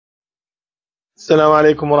Assalamu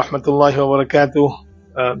alaikum wa rahmatullahi wa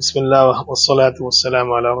barakatuh. Bismillah wa salatu wa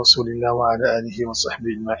salamu ala rasulillah wa ala alihi wa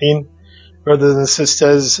sahbihi ajma'in. Brothers and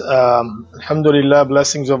sisters, alhamdulillah,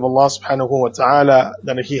 blessings of Allah subhanahu wa ta'ala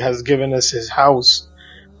that He has given us His house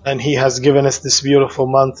and He has given us this beautiful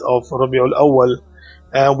month of Rabi'ul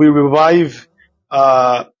Awwal. We revive,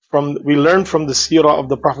 we learn from the Seerah of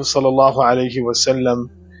the Prophet sallallahu alaihi wasallam,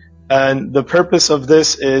 and the purpose of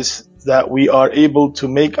this is that we are able to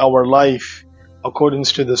make our life according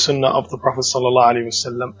to the Sunnah of the Prophet sallallahu alaihi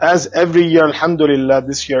wasallam. As every year, alhamdulillah,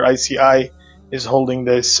 this year ICI is holding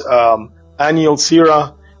this annual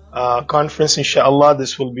Seerah conference. Inshallah,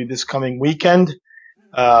 this will be this coming weekend,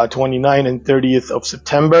 29th and 30th of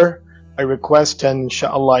September. I request and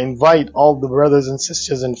inshallah invite all the brothers and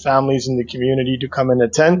sisters and families in the community to come and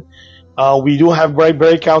attend. We do have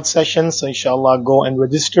breakout sessions, so inshallah go and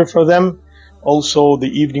register for them. Also the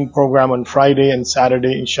evening program on Friday and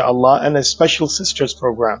Saturday, inshallah, and a special sisters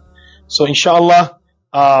program. So inshallah,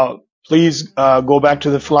 please go back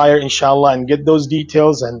to the flyer, inshallah, and get those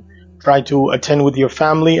details and try to attend with your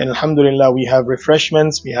family. And alhamdulillah, we have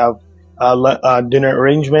refreshments, we have dinner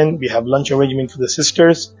arrangement, we have lunch arrangement for the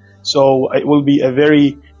sisters. So it will be a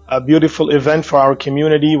very beautiful event for our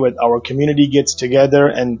community, where our community gets together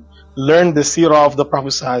and learn the seerah of the Prophet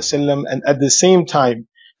ﷺ, and at the same time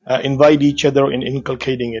invite each other in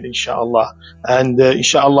inculcating it, inshallah. And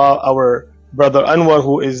inshallah, our brother Anwar,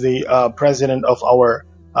 who is the president of our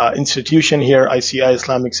institution here, ICI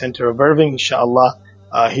Islamic Center of Irving, inshallah,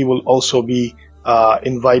 he will also be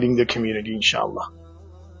inviting the community, inshallah.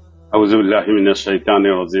 أعوذ بالله من الشيطان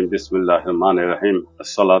الرجيم بسم الله الرحمن الرحيم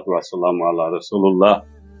الصلاة والسلام على رسول الله.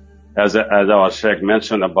 As our Sheikh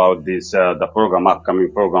mentioned about this, the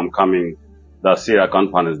upcoming program coming, the Seerah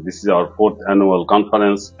conference. This is our 4th annual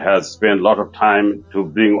conference. Has spent a lot of time to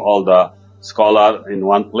bring all the scholars in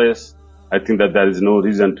one place. I think that there is no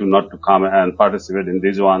reason not to come and participate in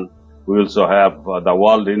this one. We also have the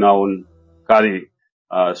world-renowned Qari,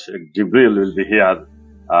 Sheikh Jibril will be here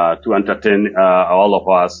to entertain all of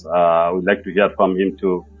us. We'd like to hear from him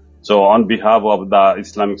too. So on behalf of the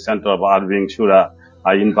Islamic Center of Irving Shura,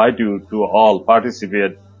 I invite you to all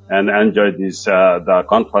participate and enjoy this the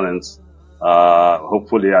conference.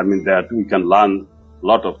 Hopefully, that we can learn a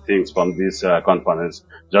lot of things from this conference.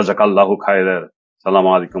 Jazakallahu khairan. Assalamu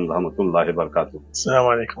alaikum wa rahmatullahi wa barakatuh. Assalamu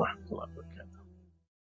alaikum wa rahmatullahi wa barakatuh.